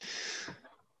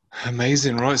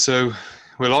Amazing, right? So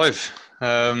we're live.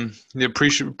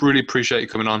 Really appreciate you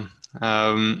coming on.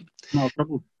 Um, No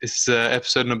problem. it's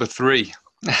episode number 3,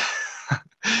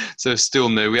 so it's still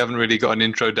new. We haven't really got an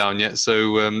intro down yet,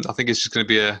 so I think it's just going to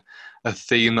be a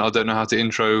theme that I don't know how to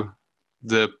intro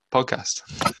the podcast.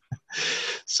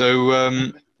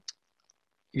 So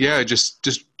yeah,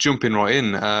 just jumping right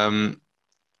in.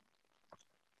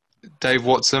 Dave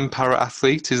Watson, para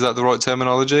athlete, is that the right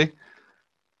terminology?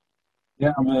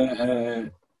 Yeah, I'm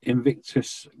a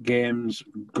Invictus Games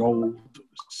gold,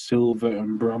 silver,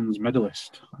 and bronze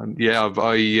medalist. Yeah,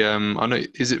 I know.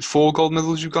 Is it 4 gold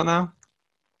medals you've got now?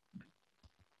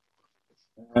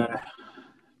 Uh,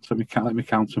 let me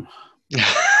count them.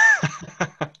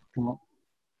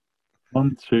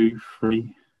 One, two,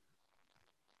 three.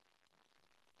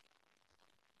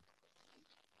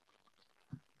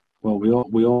 Well,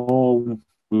 we all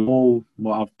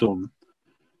what I've done.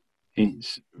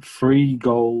 It's 3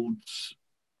 golds,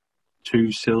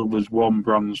 2 silvers, 1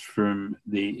 bronze from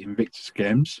the Invictus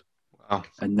Games, Wow.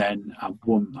 and then I've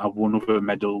won other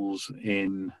medals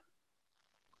in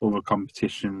other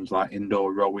competitions like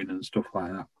indoor rowing and stuff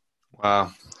like that.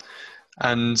 Wow.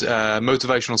 And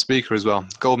motivational speaker as well,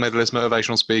 gold medalist,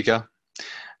 motivational speaker.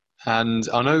 And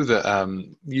I know that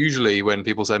usually when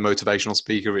people say motivational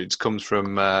speaker, it comes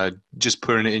from just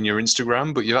putting it in your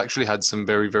Instagram, but you've actually had some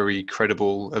very, very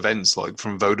credible events like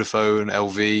from Vodafone,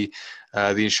 LV,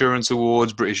 the Insurance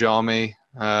Awards, British Army,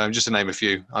 just to name a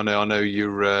few. I know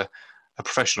you're a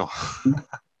professional.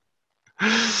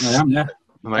 I am, yeah.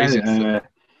 Amazing.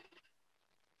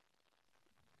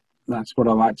 That's what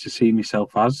I like to see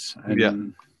myself as, Yeah,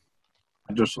 and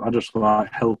I just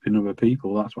like helping other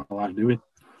people. That's what I like doing.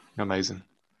 amazing.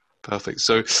 Perfect.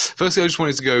 So, firstly, I just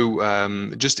wanted to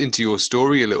go just into your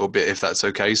story a little bit, if that's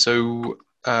okay. So,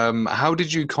 how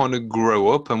did you kind of grow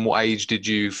up, and what age did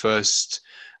you first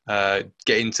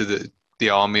get into the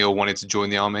army or wanted to join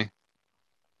the army?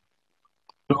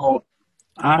 So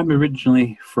I'm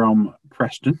originally from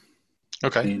Preston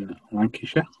Okay, in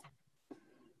Lancashire.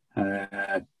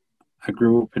 Uh, I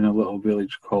grew up in a little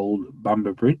village called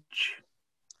Bamber Bridge.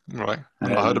 right. I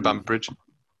heard of Um, Bambridge.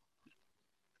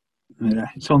 yeah,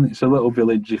 it's a little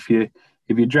village. If you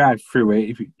drive through it,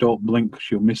 if you don't blink, 'cause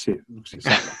you'll miss it because it's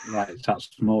that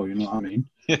small. You know what I mean?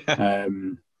 Yeah.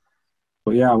 Um,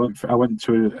 but yeah, I went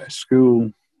to a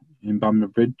school in Bamber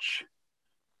Bridge.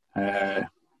 Uh,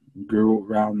 Grew up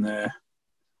around there,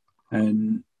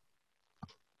 and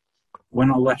when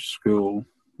I left school,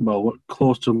 well,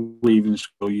 close to leaving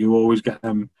school, you always get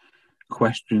them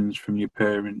questions from your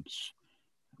parents.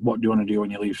 What do you want to do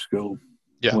when you leave school?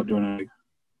 Yeah. What do you want to do?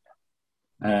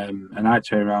 And I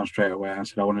turned around straight away and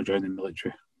said, I want to join the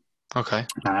military. Okay.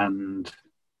 And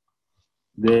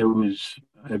there was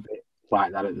a bit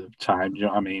like that at the time, do you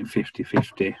know what I mean?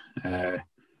 50-50.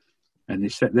 And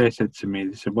they said to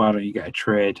me, why don't you get a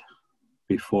trade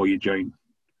before you join?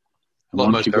 And Like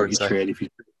once most you've got your parents say.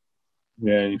 trade,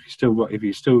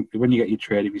 when you get your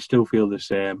trade, if you still feel the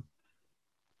same,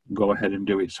 go ahead and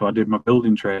do it. So I did my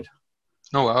building trade,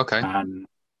 Oh, well, okay. and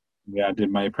yeah, I did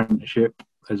my apprenticeship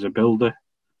as a builder,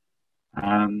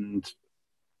 and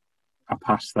I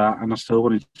passed that, and I still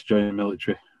wanted to join the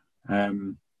military.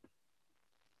 Um,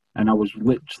 and I was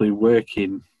literally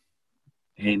working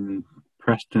in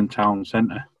Preston Town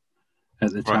Centre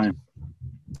at the Right. time.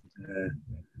 Uh,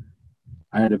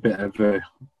 I had a bit of a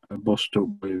bust up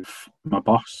with my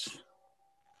boss,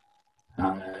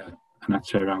 and I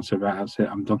turned around and said, right, that's it,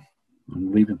 I'm done.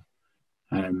 I'm leaving.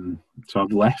 So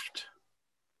I've left.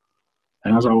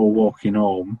 And as I was walking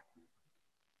home,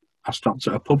 I stopped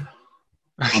at a pub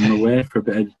on the Okay. way for a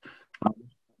bit.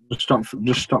 Just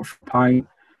stopped for a pint.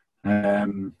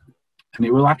 And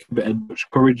it was like a bit of Dutch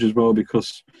courage as well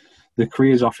because the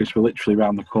careers office were literally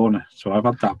around the corner. So I've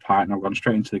had that pint and I've gone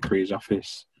straight into the careers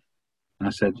office. And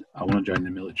I said, I want to join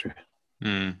the military.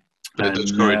 Bit of Dutch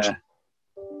And courage.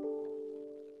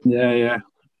 yeah.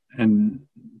 And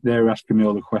they're asking me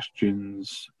all the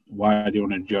questions. Why do you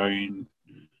want to join?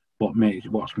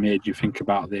 What's made you think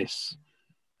about this?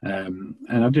 And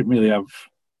I didn't really have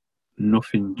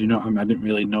nothing. Do you know what I mean? I didn't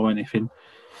really know anything.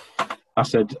 I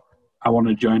said, I want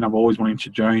to join. I've always wanted to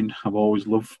join. I've always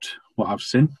loved what I've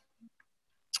seen.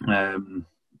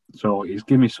 So he's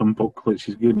given me some booklets.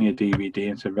 He's given me a DVD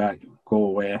and said, right, go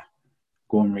away,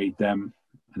 go and read them,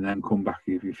 and then come back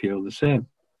if you feel the same.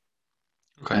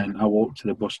 Okay. And I walked to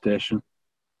the bus station.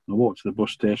 I walked to the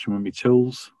bus station with my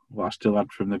tools, what I still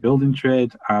had from the building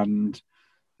trade, and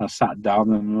I sat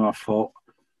down and I thought,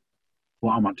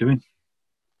 what am I doing?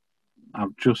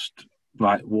 I've just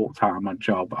walked out of my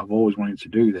job. I've always wanted to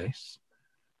do this.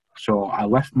 So I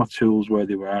left my tools where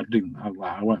they were. I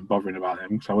wasn't bothering about them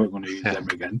because I wasn't going to use Yeah. them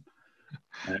again.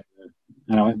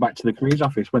 And I went back to the careers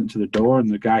office, went to the door, and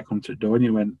the guy come to the door and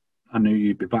he went, "I knew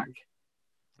you'd be back."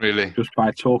 Really? Just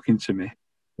by talking to me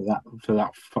for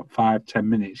that 5-10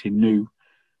 minutes, he knew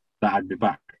that I'd be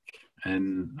back,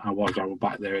 and I was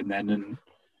back there and then. And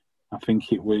I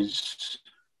think it were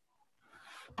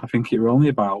only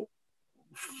about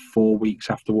 4 weeks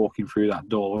after walking through that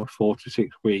door, 4 to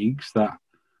 6 weeks, that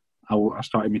I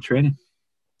started my training.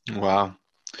 Wow.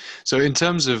 So in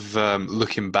terms of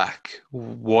looking back,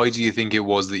 why do you think it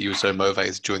was that you were so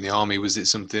motivated to join the army? Was it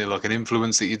something like an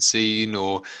influence that you'd seen,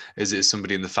 or is it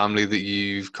somebody in the family that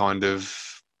you've kind of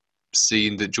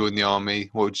seen that joined the army?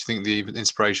 What do you think the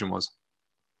inspiration was?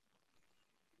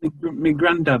 My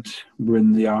granddad were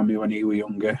in the army when he was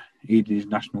younger. He did his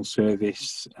national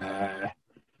service,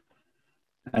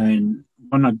 and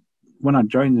when I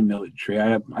joined the military,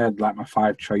 I had like my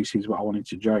 5 choices what I wanted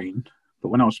to join. But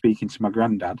when I was speaking to my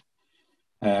granddad,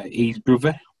 his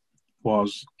brother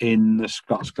was in the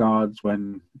Scots Guards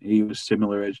when he was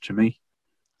similar age to me.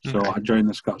 So Okay. I joined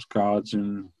the Scots Guards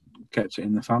and kept it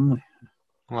in the family.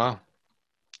 Wow.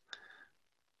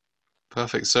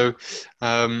 Perfect. So,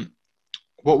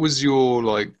 what was your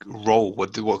like role?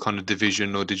 What kind of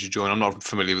division or did you join? I'm not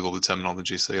familiar with all the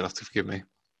terminology, so you'll have to forgive me.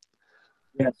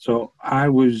 Yeah, so I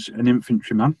was an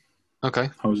infantryman.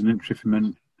 Okay. I was an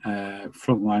infantryman,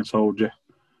 frontline soldier.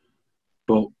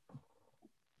 But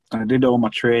I did all my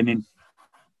training.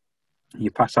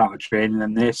 You pass out of training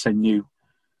and they send you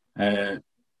to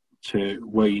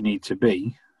where you need to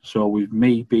be. So with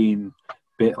me being a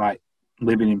bit like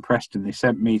living in Preston, they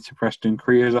sent me to Preston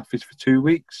Careers Office for 2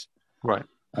 weeks. Right.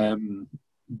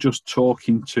 Just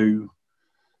talking to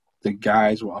the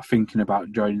guys what are thinking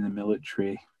about joining the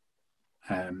military,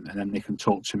 and then they can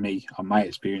talk to me on my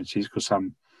experiences because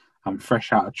I'm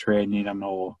fresh out of training. I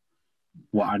know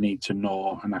what I need to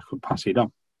know, and I could pass it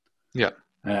on. Yeah.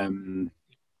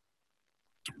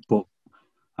 But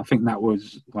I think that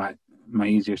was like my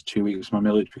easiest 2 weeks of my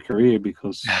military career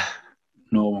because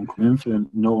no one come in for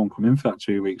that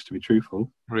 2 weeks, to be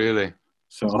truthful. Really?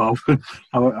 So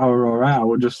I were all right. I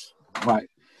would just like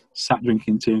sat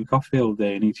drinking tea and coffee all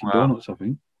day and eating donuts, I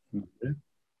think. Yeah.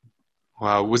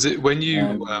 Wow. Was it when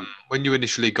you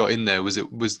initially got in there, was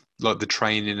like the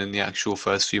training and the actual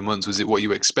first few months, was it what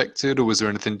you expected, or was there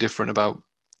anything different about?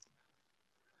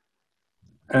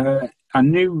 I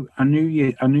knew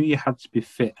you had to be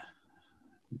fit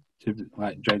to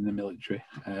like join the military.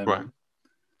 Right.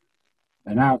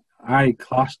 And I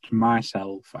classed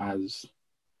myself as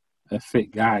a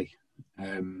fit guy.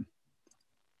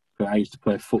 But I used to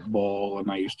play football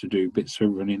and I used to do bits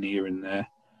of running here and there.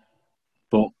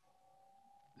 But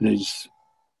there's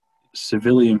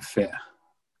civilian fit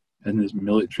and there's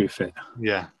military fit.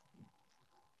 Yeah.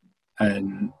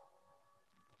 And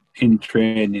in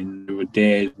training, there were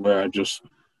days where I just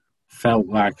felt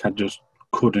like I just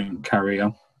couldn't carry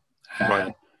on.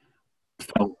 Right.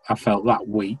 I felt that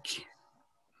weak,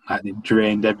 like they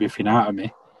drained everything out of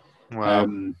me. Wow.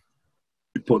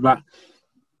 But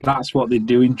that's what they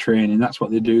do in training. That's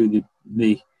what they do.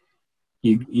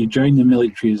 You join the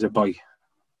military as a boy.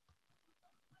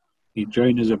 You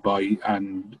join as a boy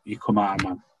and you come out a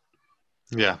man.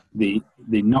 Yeah. They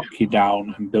knock you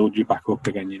down and build you back up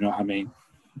again. You know what I mean?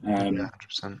 Yeah,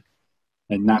 100%.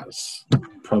 And that's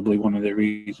probably one of the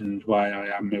reasons why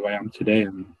I am who I am today.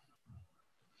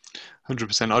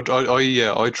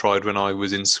 100%. I tried when I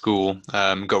was in school.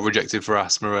 Got rejected for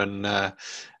asthma and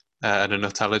a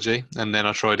nut allergy, and then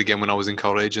I tried again when I was in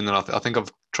college, and then I think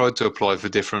I've tried to apply for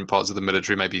different parts of the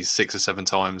military maybe 6 or 7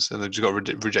 times, and I just got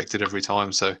rejected every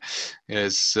time. So, yeah,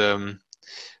 it's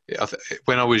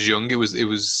when I was young, it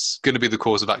was going to be the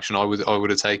course of action I would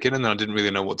have taken, and then I didn't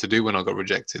really know what to do when I got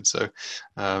rejected. So,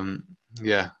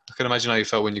 yeah, I can imagine how you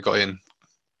felt when you got in.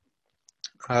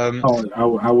 I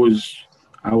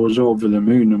was over the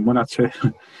moon, and when I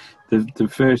turned the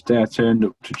first day I turned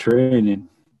up to training,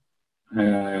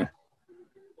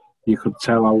 you could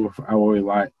tell I was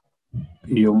like a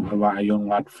young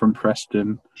lad from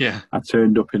Preston. Yeah. I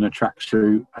turned up in a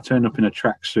tracksuit.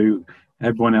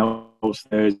 Everyone else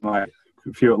there is like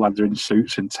a few lads are in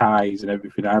suits and ties and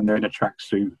everything. I'm there in a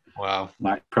tracksuit. Wow.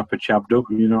 Like proper chabbed up.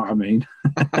 You know what I mean?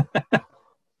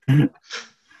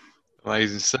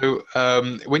 Amazing. So,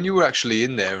 when you were actually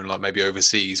in there and like maybe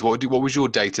overseas, what was your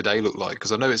day to day look like?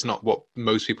 Because I know it's not what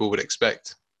most people would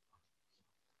expect.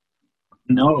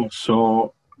 No,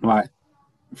 so like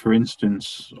for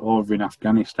instance, over in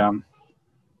Afghanistan,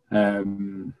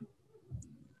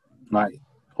 like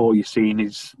all you're seeing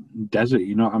is desert.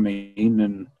 You know what I mean?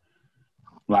 And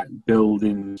like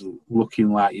buildings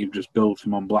looking like you've just built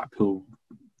them on Blackpool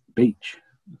Beach.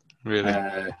 Really?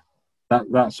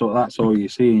 That's all you're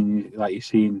seeing. Like you're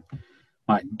seeing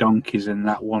like donkeys and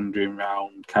that wandering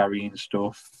around carrying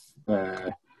stuff.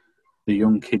 The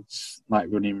young kids like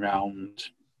running around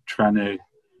trying to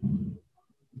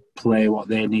play what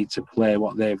they need to play,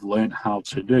 what they've learned how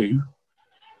to do.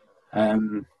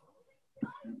 But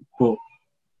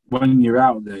when you're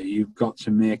out there, you've got to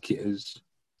make it as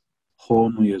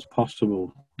homely as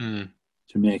possible to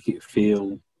make it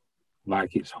feel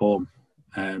like it's home.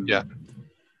 Yeah.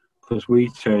 Because we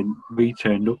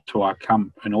turned up to our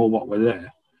camp and all what were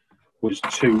there was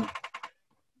an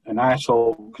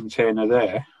aerosol container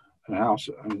there, an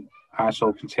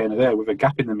aerosol container there with a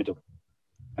gap in the middle.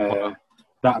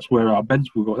 That's where our beds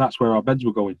were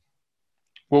going.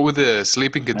 What were the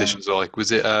sleeping conditions like?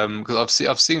 Was it because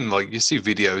I've seen like you see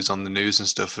videos on the news and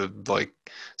stuff of like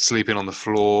sleeping on the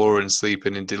floor and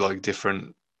sleeping into like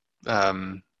different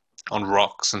on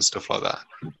rocks and stuff like that.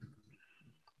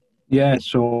 Yeah,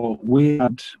 so we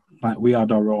had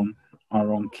our own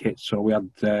kit. So we had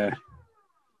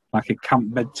like a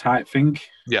camp bed type thing,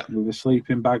 with a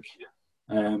sleeping bag,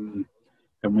 and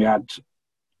we had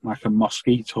like a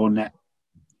mosquito net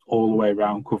all the way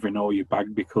around covering all your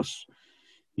bag because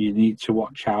you need to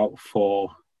watch out for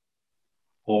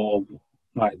all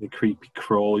like the creepy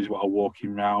crawlies that are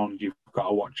walking around. You've got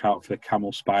to watch out for the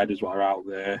camel spiders that are out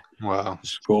there. Wow. The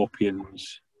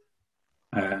scorpions.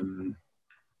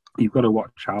 You've got to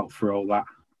watch out for all that.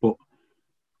 But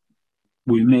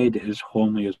we made it as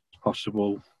homely as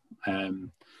possible.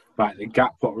 Like the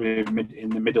gap that we're in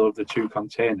the middle of the two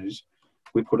containers,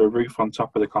 we put a roof on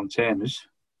top of the containers.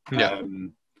 Yeah.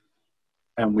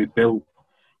 And we built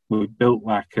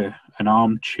like an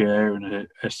armchair and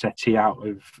a settee out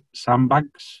of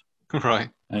sandbags. Right.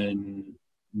 And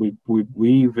we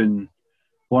even,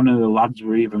 one of the lads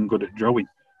were even good at drawing,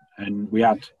 and we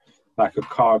had like a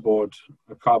cardboard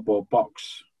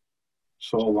box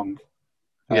so long.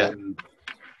 Yeah.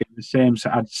 The same,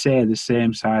 I'd say the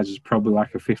same size as probably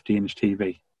like a 15-inch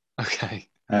TV. Okay.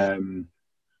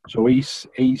 So he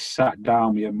sat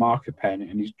down with a marker pen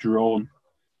and he's drawn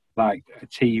like a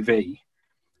TV,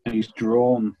 and he's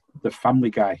drawn the Family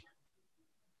Guy.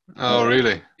 Oh,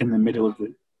 really? In the middle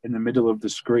of the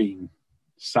screen,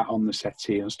 sat on the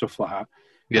settee and stuff like that.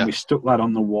 Yeah. And we stuck that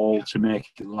on the wall to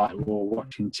make it like we were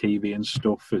watching TV and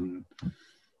stuff. And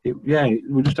we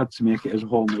just had to make it as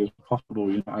homely as possible.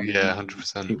 You know what I mean? Yeah,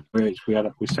 100%. It works.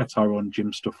 We set our own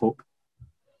gym stuff up.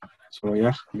 So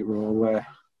yeah, it were all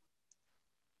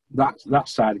that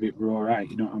side of it were all right.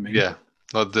 You know what I mean? Yeah,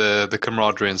 like the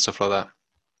camaraderie and stuff like that.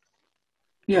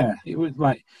 Yeah, it was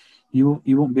like you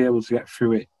won't be able to get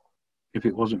through it if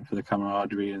it wasn't for the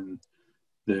camaraderie and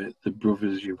the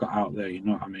brothers you've got out there. You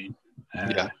know what I mean?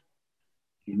 Yeah.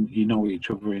 You know each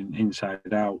other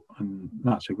inside out, and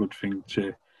that's a good thing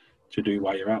to do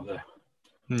while you're out there.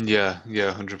 Yeah,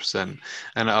 100%.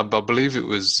 And I believe it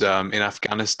was in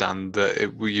Afghanistan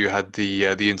that you had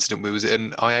the incident. Was it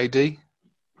an IAD?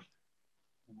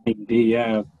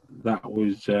 Yeah, that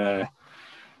was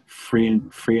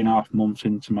 3.5 months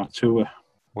into my tour.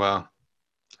 Wow.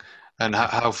 And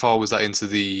how far was that into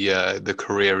the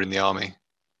career in the army?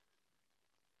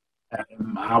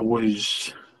 I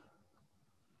was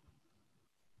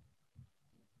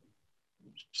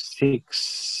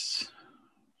 6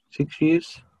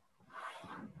 years.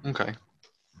 Okay.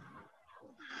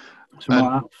 Something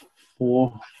like that.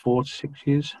 4 to 6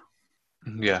 years.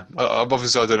 Yeah,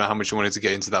 obviously I don't know how much you wanted to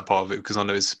get into that part of it because I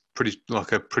know it's a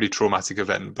pretty traumatic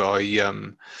event. But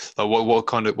like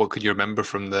what could you remember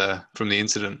from the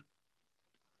incident?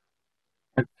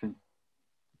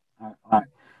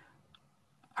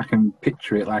 I can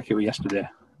picture it like it was yesterday.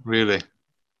 Really?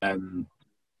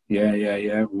 Yeah.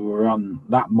 We were on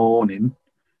that morning.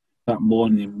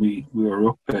 We were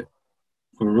up at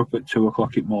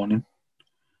 2:00 in the morning.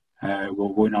 We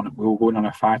were going on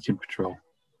a fighting patrol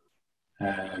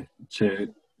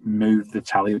to move the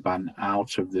Taliban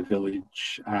out of the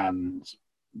village and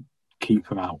keep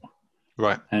them out.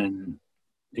 Right. And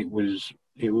it was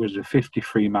a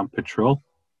 53-man patrol.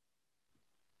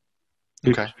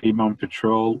 Okay. 53-man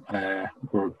patrol.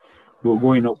 We were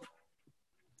going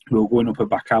up a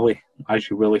back alley, as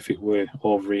you will if it were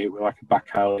over here. We're like a back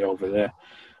alley over there.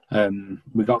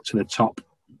 We got to the top,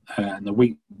 and the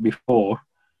week before,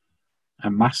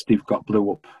 a mastiff got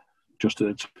blew up just at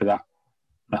the top of that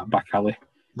back alley.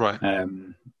 Right.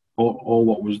 All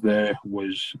what was there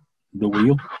was the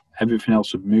wheel. Everything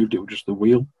else had moved. It was just the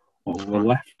wheel what were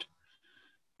left.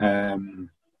 And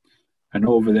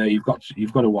over there, you've got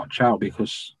to watch out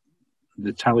because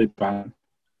the Taliban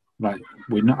like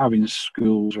we're not having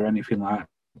schools or anything like that.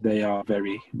 They are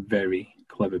very, very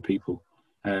clever people.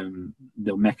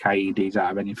 They'll make IEDs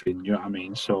out of anything. Do you know what I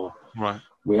mean? So Right.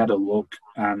 we had a look,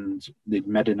 and they'd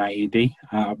made an IED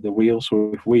out of the wheel.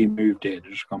 So if we moved it,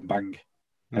 it'd just gone bang.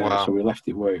 Wow. So we left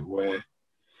it where it were.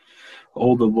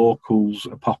 All the locals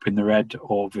are popping their head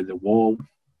over the wall,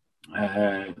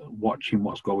 watching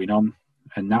what's going on,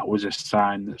 and that was a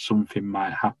sign that something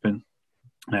might happen,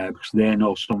 because they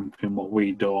know something what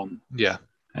we don't. Yeah.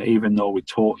 Even though we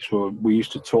talk to them, we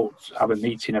used to have a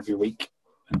meeting every week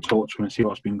and talk to them and see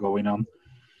what's been going on.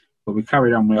 But we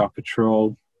carried on with our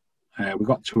patrol. We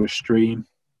got to a stream.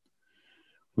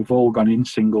 We've all gone in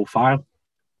single file.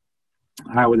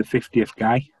 I was the 50th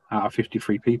guy out of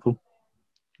 53 people.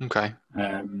 Okay.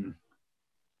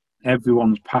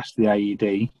 Everyone's passed the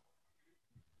IED.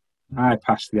 I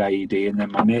passed the IED, and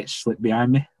then my mate slipped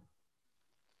behind me.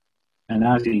 And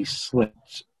as he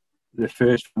slipped, the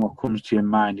first thing what comes to your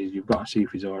mind is you've got to see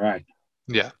if he's all right.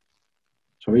 Yeah.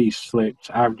 So he slipped.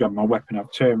 I've got my weapon.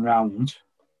 I've turned round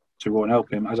to go and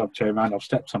help him. As I've turned around, I've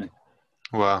stepped on it.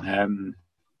 Wow. And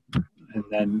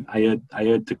then I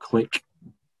heard the click.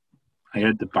 I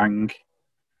heard the bang.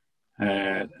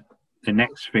 The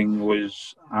next thing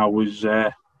was I was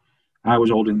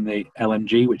holding the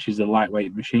LMG, which is the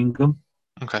lightweight machine gun.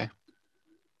 Okay.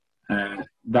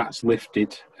 That's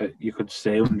lifted at, you could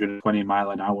say, 120 mile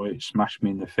an hour. It smashed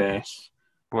me in the face.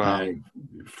 Wow.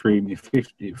 Threw me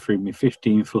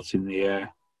 15 foot in the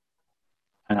air,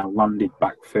 and I landed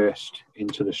back first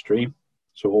into the stream.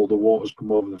 So all the water's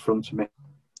come over the front of me.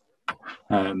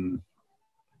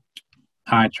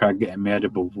 I tried getting my head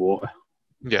above water.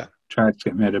 Yeah. Tried to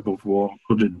get my head above water.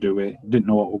 Couldn't do it. Didn't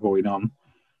know what was going on.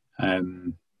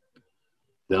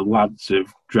 The lads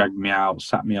have dragged me out,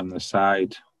 sat me on the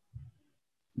side.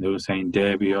 They were saying,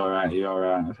 "Dave, you all right? You all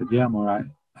right?" I said, "Yeah, I'm all right."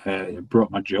 It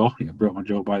broke my jaw. It broke my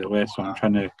jaw, by the way. So I'm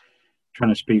trying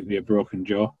to speak with a broken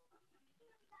jaw.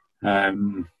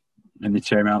 And they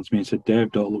turned around to me and said,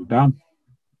 "Dave, don't look down."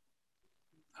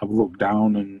 I've looked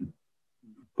down, and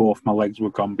both my legs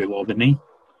were gone below the knee.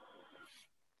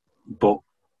 But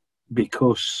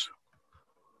because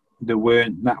there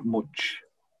weren't that much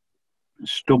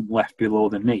stump left below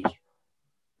the knee,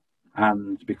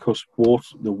 and because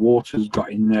the water's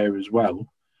got in there as well,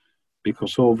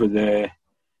 because over there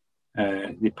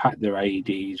they pack their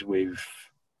IEDs with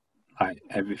like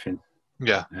everything.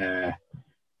 Yeah.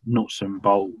 Nuts and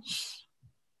bolts,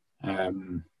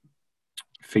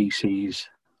 feces,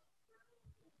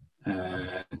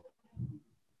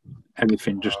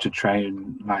 everything, just to try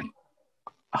and like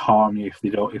harm you if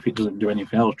it doesn't do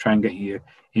anything else, try and get you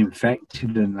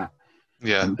infected and that.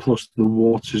 Yeah. And plus the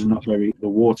water's not very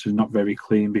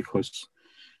clean, because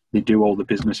they do all the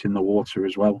business in the water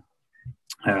as well.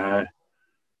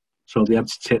 So they had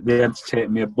to take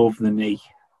me above the knee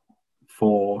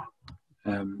for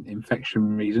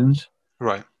infection reasons.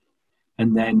 Right.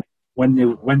 And then when they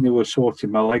were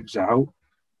sorting my legs out,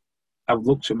 I've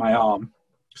looked at my arm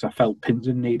because I felt pins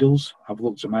and needles. I've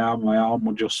looked at my arm. My arm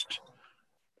was just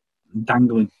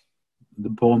dangling. The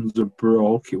bones are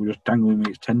broke. It was just dangling with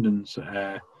its tendons.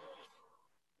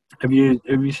 Have you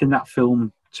seen that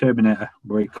film Terminator,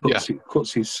 where he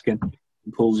cuts his skin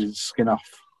and pulls his skin off?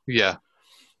 Yeah.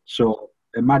 So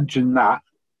imagine that,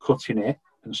 cutting it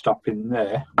and stopping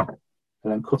there, and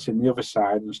then cutting the other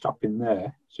side and stopping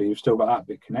there. So you've still got that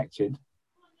bit connected.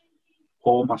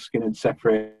 All my skin had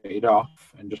separated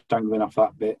off and just dangling off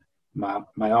that bit. My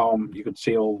arm, you could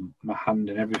see all my hand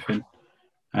and everything.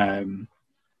 And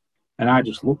I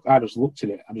just looked at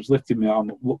it. I just lifted my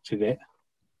arm up, looked at it,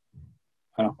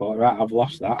 and I thought, right, I've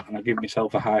lost that. And I give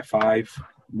myself a high five,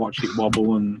 watched it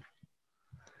wobble, and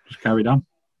just carried on.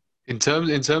 In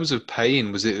terms of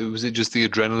pain, was it just the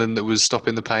adrenaline that was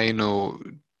stopping the pain, or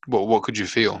what could you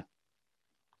feel?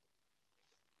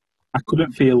 I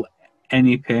couldn't feel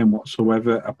any pain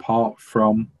whatsoever, apart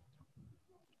from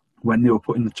when they were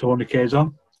putting the tourniquets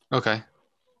on. Okay.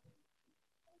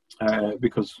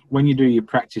 Because when you do your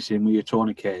practicing with your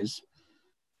tourniquets,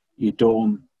 you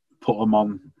don't put them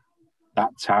on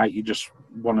that tight. You just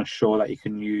want to show that you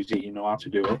can use it, you know how to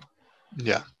do it.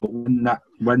 Yeah. But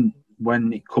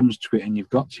when it comes to it and you've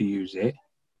got to use it,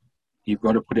 you've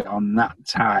got to put it on that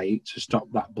tight to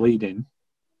stop that bleeding.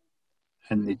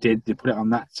 And they put it on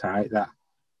that tight that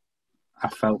I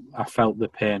felt the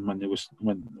pain when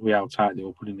how tight they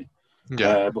were putting it.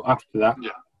 Yeah. But after that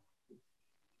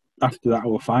I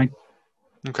was fine.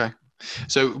 Okay.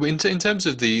 So in terms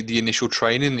of the initial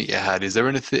training that you had, is there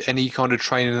any kind of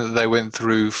training that they went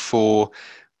through for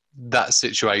that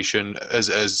situation as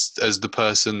the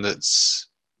person that's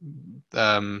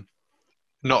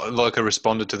not like a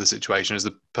responder to the situation, as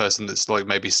the person that's like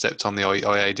maybe stepped on the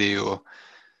IAD or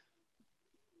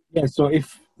Yeah, so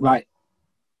if like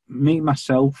me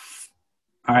myself,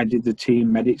 I did the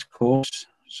team medics course,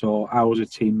 so I was a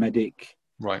team medic.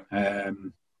 right.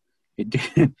 It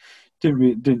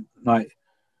didn't like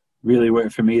really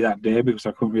work for me that day because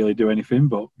I couldn't really do anything.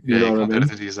 But you Yeah, know you what I can't do mean.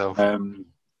 anything to yourself.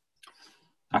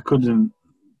 I couldn't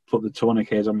put the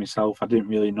tourniquets on myself. I didn't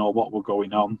really know what were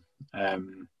going on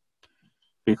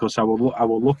because I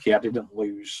was lucky I didn't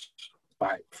lose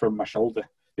like from my shoulder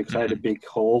because I had a big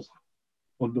hole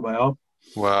under my arm.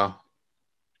 Wow.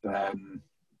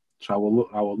 So I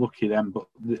was lucky then, but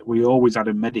we always had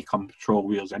a medic on patrol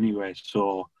wheels anyway.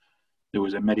 So there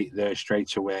was a medic there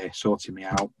straight away, sorting me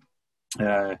out,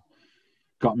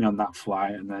 got me on that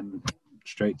flight, and then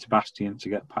straight to Bastion to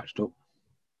get patched up.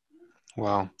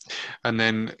 Wow. And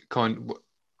then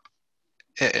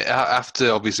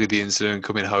after obviously the incident,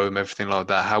 coming home, everything like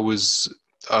that, how was,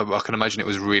 I can imagine it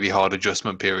was a really hard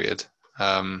adjustment period.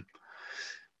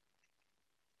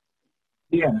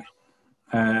 Yeah,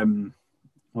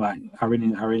 like I was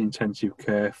in intensive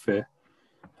care for,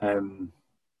 I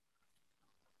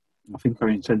think I was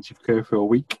in intensive care for a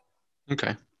week.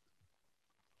 Okay.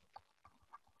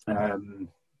 I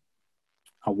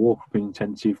woke up in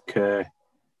intensive care.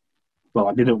 Well,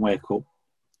 I didn't wake up.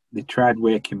 They tried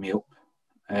waking me up,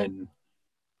 and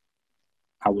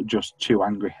I was just too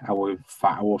angry. I was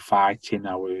fighting.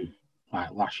 I was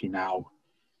like lashing out.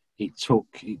 It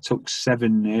took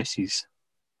 7 nurses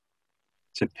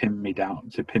to pin me down,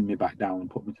 to pin me back down and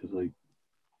put me to sleep.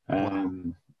 Wow.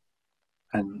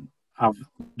 And you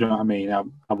know what I mean?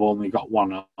 I've only got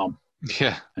one arm,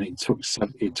 Yeah. and it took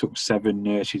 7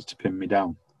 nurses to pin me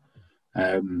down.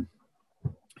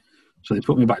 So they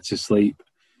put me back to sleep,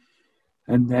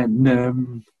 and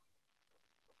then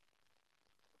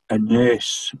a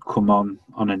nurse come on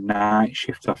a night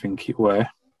shift, I think it were,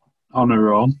 on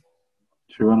her own.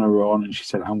 She was on her own, and she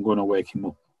said, "I'm going to wake him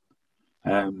up."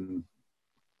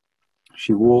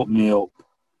 She woke me up,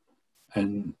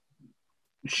 and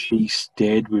she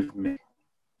stayed with me.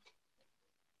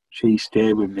 She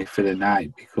stayed with me for the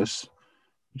night because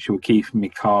she was keeping me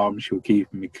calm. She was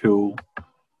keeping me cool.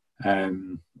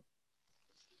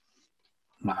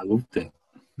 I loved it.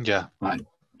 Yeah. Like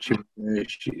she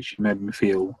made me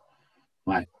feel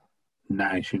like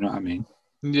nice. You know what I mean?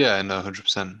 Yeah, no,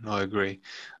 100%. I agree.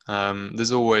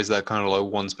 There's always that kind of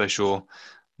like one special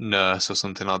nurse or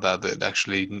something like that that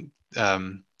actually,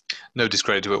 no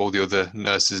discredit to all the other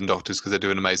nurses and doctors because they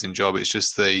do an amazing job. It's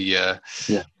just they Yeah.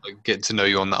 like, get to know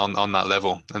you on that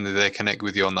level, and they connect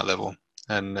with you on that level.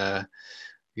 And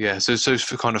yeah, so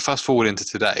for kind of fast forward into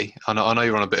today, I know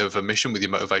you're on a bit of a mission with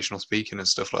your motivational speaking and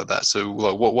stuff like that. So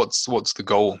like, what's the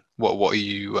goal? What are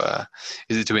you?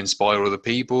 Is it to inspire other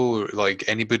people, or like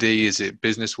anybody? Is it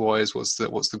business wise? What's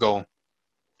the goal?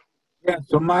 Yeah.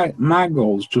 So my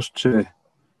goal is just to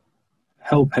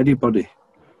help anybody.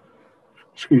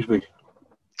 Excuse me.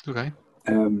 Okay.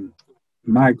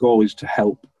 My goal is to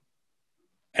help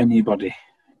anybody,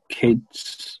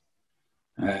 kids,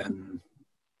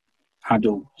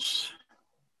 adults,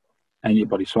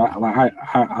 anybody. So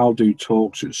I'll do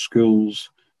talks at schools,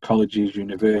 colleges,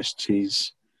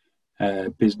 universities,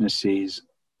 businesses,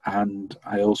 and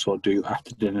I also do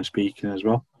after dinner speaking as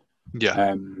well.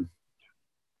 Yeah.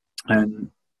 And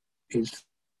it's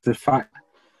the fact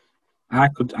I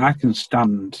can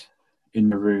stand in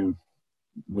the room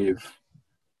with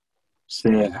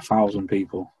say 1,000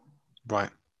 people. Right.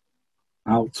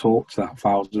 I'll talk to that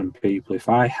 1,000 people. If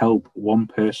I help one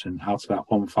person out of that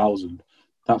 1,000,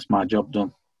 that's my job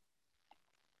done.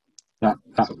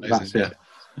 That's Yeah.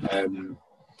 it.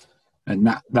 And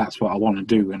that's what I want to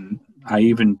do. And I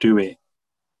even do it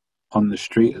on the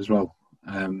street as well.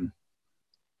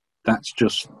 That's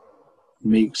just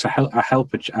me. Cause I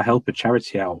help a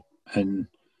charity out, and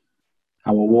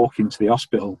I will walk into the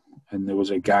hospital, and there was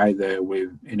a guy there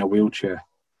in a wheelchair.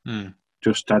 Mm.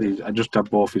 I just had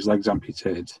both his legs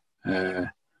amputated.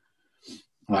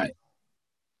 Like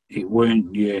it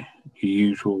weren't your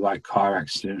usual like car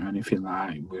accident or anything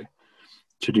like that.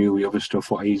 To do with other stuff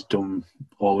what he's done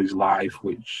all his life,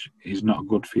 which is not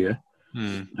good for you.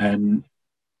 Mm. And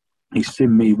he's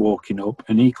seen me walking up,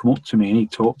 and he come up to me and he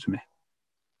talked to me,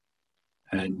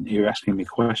 and he was asking me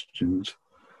questions.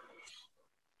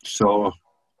 So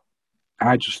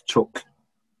I just took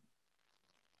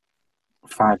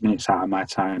 5 minutes out of my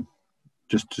time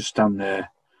just to stand there,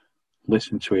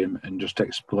 listen to him, and just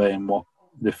explain what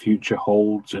the future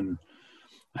holds, and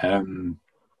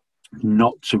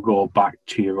not to go back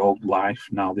to your old life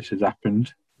now this has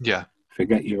happened. Yeah.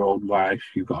 Forget your old life.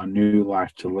 You've got a new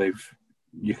life to live.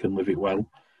 you can live it well.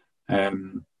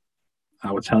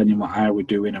 I was telling him what I was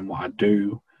doing and what I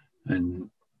do, and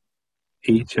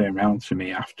he turned around to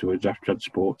me afterwards, after I'd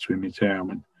spoke to him. He turned around and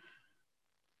went,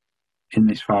 in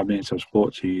this 5 minutes I've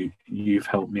spoke to you, you've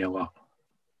helped me a lot,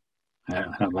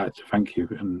 and I'd like to thank you.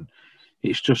 And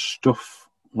it's just stuff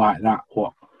like that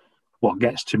what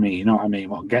gets to me, you know what I mean?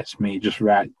 What gets me just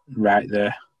right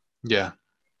there. Yeah.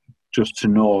 Just to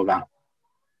know that.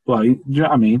 Well, do you know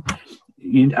what I mean?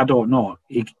 I don't know.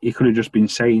 He could have just been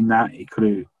saying that. He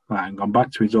could have gone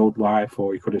back to his old life,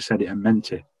 or he could have said it and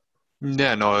meant it.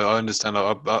 Yeah, no, I understand.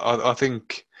 I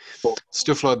think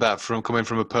stuff like that from coming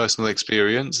from a personal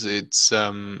experience, it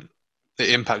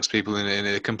impacts people in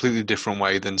a completely different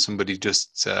way than somebody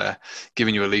just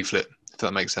giving you a leaflet, if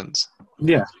that makes sense.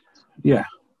 Yeah, yeah.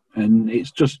 And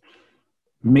it's just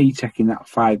me taking that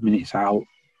 5 minutes out,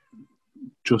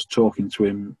 just talking to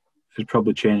him, has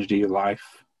probably changed his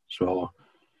life. So,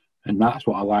 and that's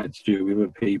what I like to do with other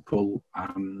people.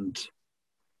 And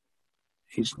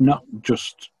it's not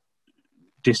just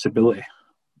disability.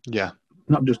 Yeah.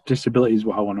 Not just disability is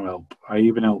what I want to help. I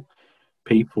even help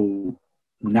people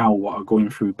now what are going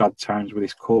through bad times with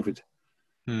this COVID.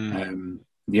 They've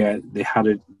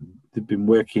been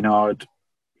working hard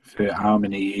for how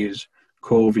many years?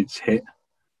 COVID's hit.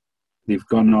 They've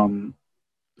gone on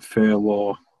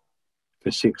furlough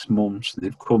for 6 months.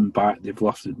 They've come back. They've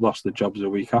lost the jobs a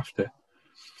week after.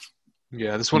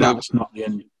 Yeah, that's not the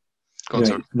end.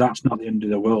 That's not the end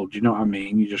of the world. Do you know what I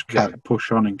mean? You just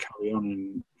push on and carry on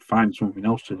and find something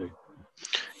else to do.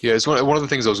 Yeah, it's one of the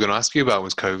things I was going to ask you about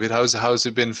was COVID. How's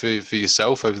it been for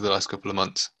yourself over the last couple of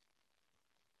months?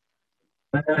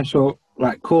 So,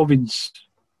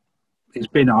 it's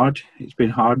been hard. It's been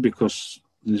hard because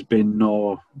there's been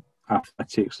no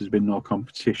athletics, there's been no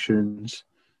competitions,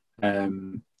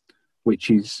 which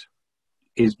it's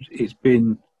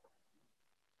been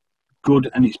good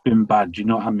and it's been bad. Do you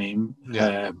know what I mean?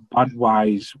 Yeah. Bad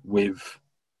wise with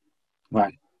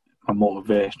my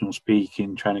motivational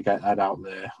speaking, trying to get that out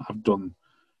there. I've done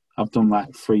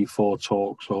 3-4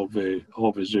 talks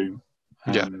over Zoom.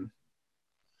 Yeah.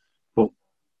 But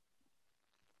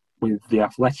with the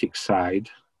athletics side,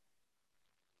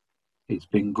 it's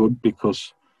been good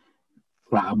because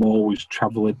I'm always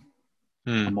travelling.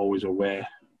 I'm always away,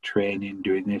 training,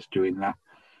 doing this, doing that.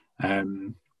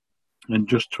 And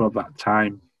just to have that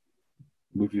time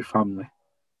with your family.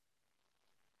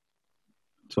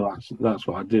 So that's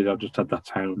what I did. I just had that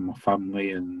time with my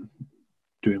family and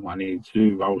doing what I needed to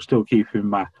do. I was still keeping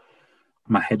my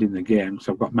head in the game because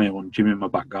I've got my own gym in my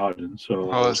back garden. So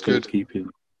that's good. I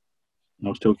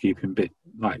was still keeping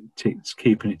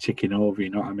keeping it ticking over.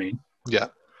 You know what I mean? Yeah.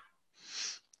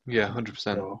 Yeah,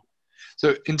 100%.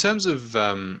 So in terms of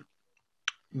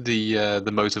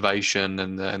the motivation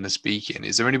and the speaking,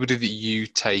 is there anybody that you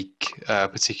take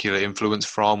particular influence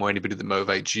from, or anybody that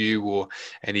motivates you, or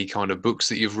any kind of books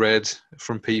that you've read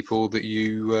from people that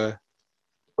you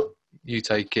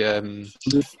take?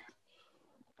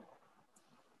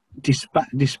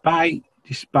 Despite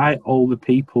all the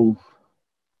people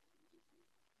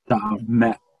that I've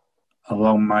met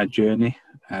along my journey,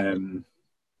 I've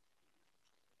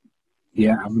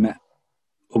met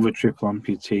other triple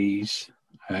amputees,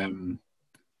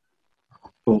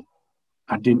 but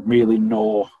I didn't really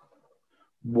know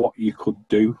what you could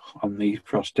do on these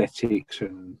prosthetics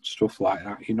and stuff like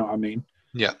that. You know what I mean?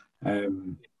 Yeah.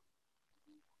 The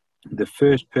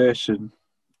first person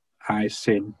I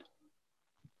seen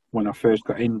when I first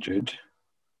got injured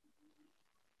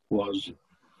was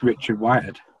Richard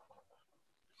Whitehead,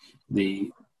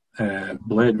 the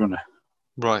Blade Runner.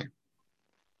 Right.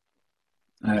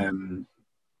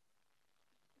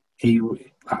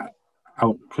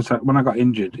 Because when I got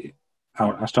injured,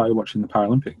 I started watching the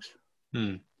Paralympics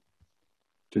to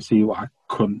see what I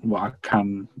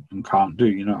can and can't do.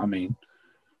 You know what I mean?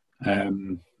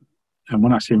 And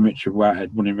when I seen Richard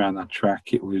Whitehead running around that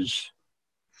track, it was,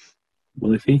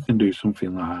 well, if he can do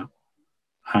something like that,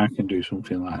 I can do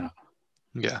something like that.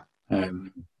 Yeah. I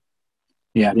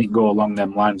didn't go along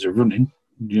them lines of running.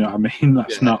 You know what I mean?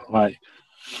 That's not like.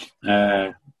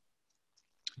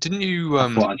 Didn't you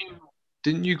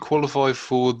qualify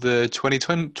for the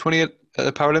 2020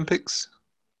 Paralympics?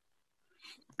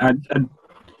 I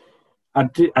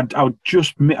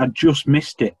just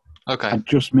missed it. Okay. I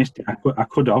just missed it. I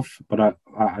could have, but I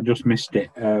just missed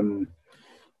it.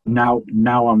 Now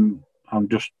I'm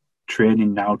just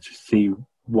training now to see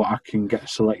what I can get a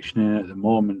selection in at the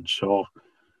moment. So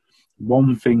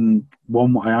one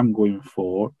what I am going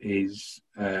for is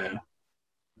the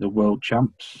World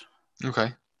Champs.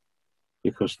 Okay.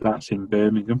 Because that's in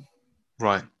Birmingham.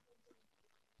 Right.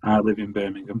 I live in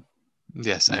Birmingham.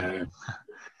 Yeah, same.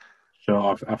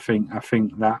 So I think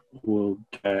that will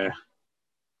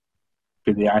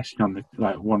be the icing on the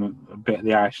a bit of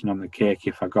the icing on the cake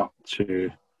if I got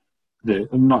to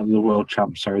not the World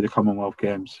Champs, sorry, the Commonwealth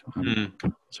Games.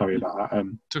 Sorry about that.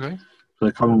 It's okay. So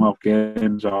the Commonwealth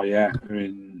Games are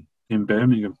in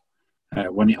Birmingham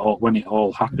when it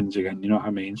all happens again. You know what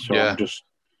I mean? So Yeah. I'm just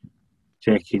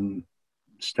taking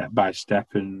step by step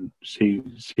and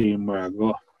seeing where I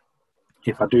go.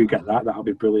 If I do get that, that'll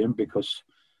be brilliant because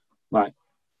like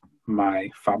my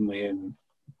family and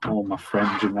all my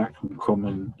friends and that can come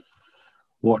and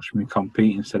watch me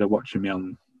compete instead of watching me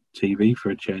on TV for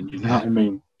a change. You know what I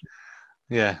mean?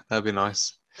 Yeah, that'd be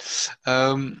nice.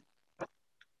 In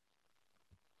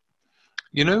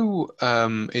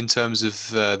terms of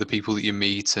the people that you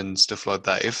meet and stuff like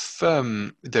that, if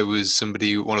there was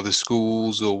somebody, one of the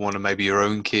schools or one of maybe your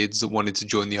own kids that wanted to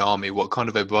join the army, what kind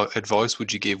of advice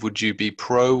would you give? Would you be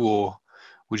pro or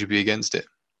would you be against it?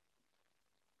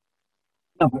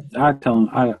 No, I tell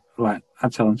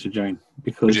them to join Would you?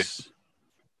 because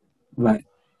like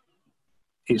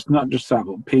it's not just that,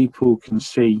 but people can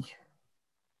see.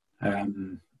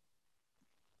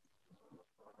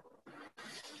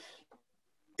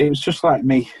 It was just like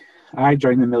me. I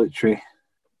joined the military.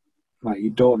 Like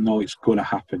you don't know it's going to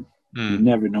happen. You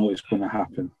never know it's going to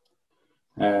happen.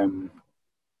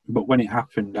 But when it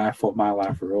happened, I thought my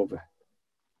life were over.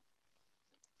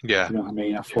 Yeah. Do you know what I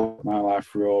mean? I thought my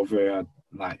life were over.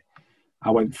 I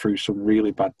went through some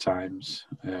really bad times.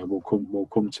 We'll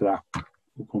come to that.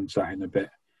 We'll come to that in a bit.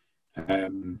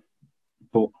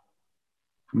 But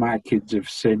my kids have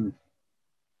seen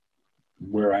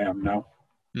where I am now,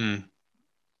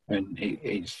 and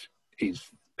it's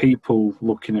people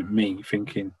looking at me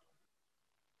thinking,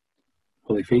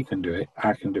 well, if he can do it,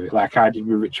 I can do it. Like I did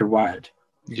with Richard Whitehead.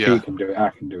 If he can do it, I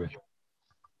can do it.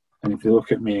 And if they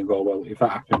look at me and go, well, if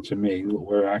that happened to me, look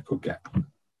where I could get.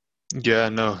 Yeah,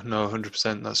 no,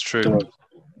 100%. That's true. So,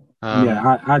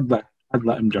 I'd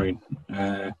let them join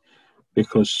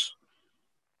because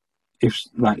if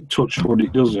touch wood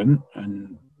it doesn't,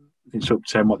 and it's up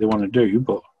to them what they want to do.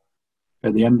 But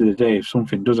at the end of the day, if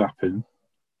something does happen,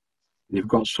 they've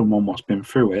got someone what's been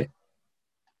through it,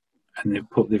 and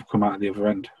they've come out of the other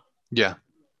end. Yeah.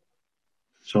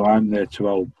 So I'm there to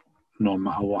help, no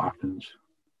matter what happens.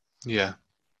 Yeah,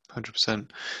 100%.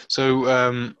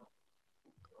 So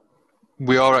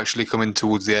we are actually coming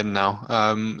towards the end now.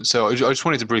 So I just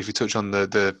wanted to briefly touch on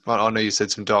the. I know you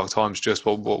said some dark times. Just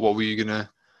what were you gonna?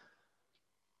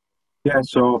 Yeah.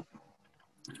 So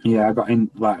I got in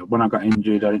when I got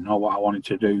injured, I didn't know what I wanted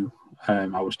to do. I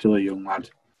was still a young lad,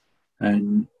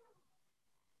 and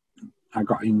I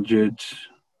got injured.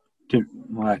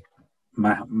 My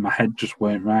head just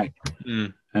weren't right,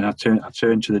 and I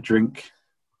turned to the drink.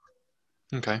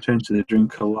 Okay. Turned to the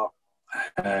drink a lot,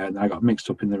 and I got mixed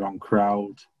up in the wrong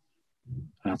crowd,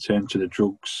 and I turned to the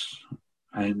drugs,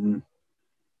 and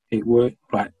it worked.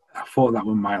 I thought that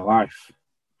was my life.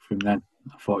 From then,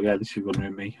 I thought, yeah, this is going to be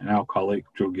me, an alcoholic,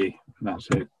 druggie, and that's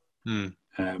it.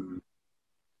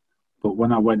 But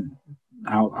when I went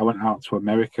out to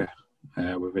America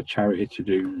with a charity to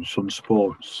do some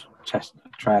sports,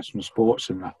 try some sports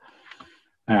and that.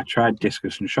 And I tried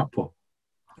discus and shot put,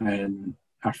 and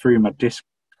I threw my discus.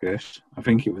 I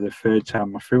think it was the third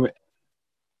time I threw it,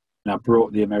 and I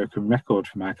broke the American record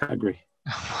for my category.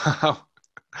 Wow.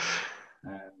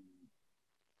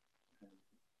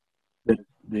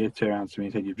 They turned around to me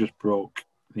and said, "You've just broke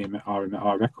our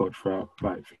record for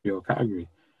your category,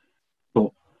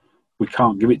 but we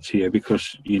can't give it to you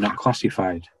because you're not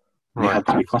classified. You have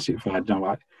to be classified." And I'm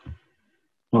like,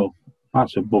 well,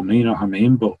 that's a bummer, you know what I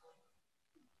mean? But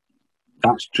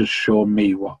that's just shown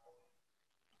me what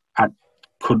I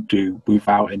could do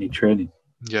without any training.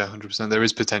 Yeah, 100%. There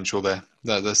is potential there.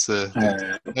 That's it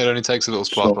only takes a little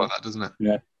spark like that, doesn't it?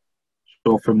 Yeah.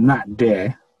 So from that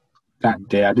day, I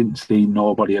didn't see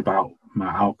nobody about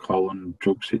my alcohol and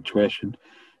drug situation.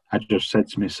 I just said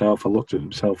to myself, I looked at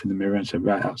myself in the mirror and said,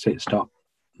 right, that's it, stop,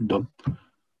 I'm done.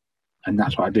 And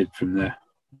that's what I did from there.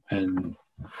 And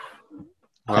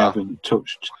wow. I haven't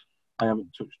touched anything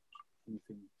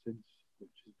since, which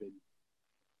has been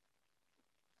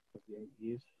 28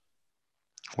 years.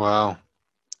 Wow.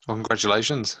 Well,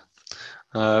 congratulations.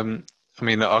 I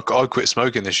mean, I quit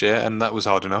smoking this year, and that was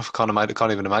hard enough. Can't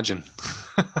even imagine.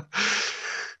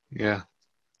 Yeah.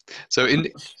 So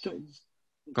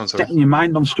setting your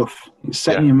mind on stuff. It's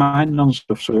setting your mind on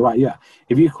stuff. So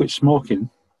if you quit smoking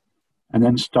and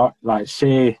then start,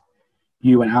 say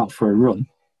you went out for a run,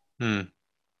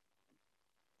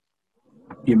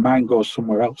 your mind goes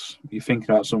somewhere else. You're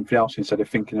thinking about something else instead of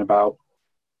thinking about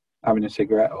having a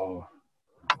cigarette or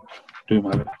doing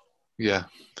my best. Yeah.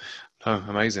 Oh,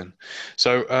 amazing.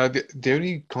 So the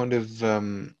only kind of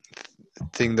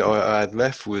thing that I had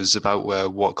left was about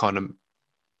what kind of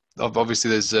obviously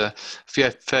there's a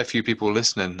fair few people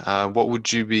listening. What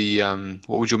would you be?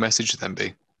 What would your message to them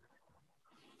be?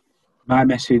 My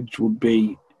message would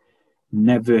be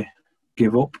never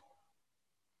give up,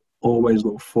 always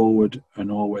look forward,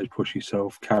 and always push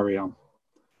yourself. Carry on.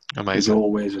 Amazing.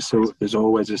 There's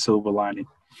always a silver lining.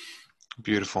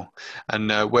 Beautiful.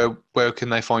 And where can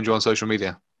they find you on social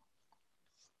media?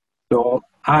 So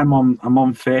I'm on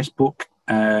Facebook,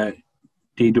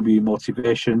 DW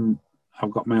Motivation.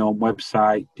 I've got my own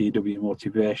website, DW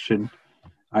Motivation.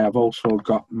 I have also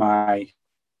got my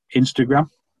Instagram.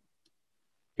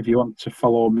 If you want to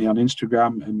follow me on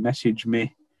Instagram and message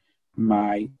me,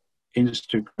 my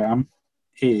Instagram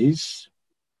is,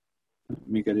 let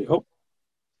me get it up,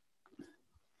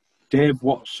 Dave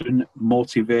Watson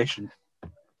Motivation.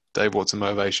 Dave Watson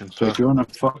Motivation. So if you want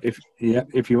to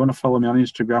follow me on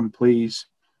Instagram, please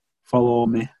follow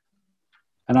me.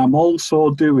 And I'm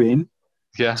also doing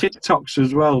TikToks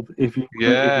as well. If you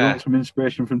want some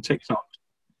inspiration from TikTok,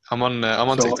 I'm on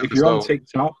TikTok if you're as well. on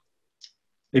TikTok,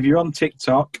 if you're on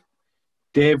TikTok,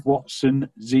 Dave Watson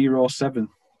 07.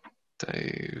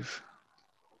 Dave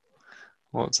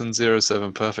Watson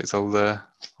 07. Perfect.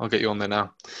 I'll get you on there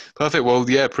now. Perfect. Well,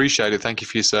 yeah, appreciate it. Thank you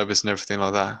for your service and everything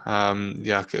like that.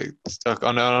 Okay.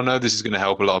 I know this is going to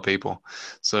help a lot of people.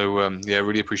 So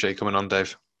really appreciate you coming on,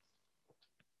 Dave.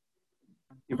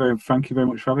 Thank you very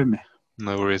much for having me.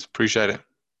 No worries. Appreciate it.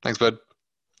 Thanks, bud.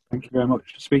 Thank you very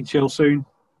much. Speak to you all soon.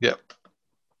 Yep.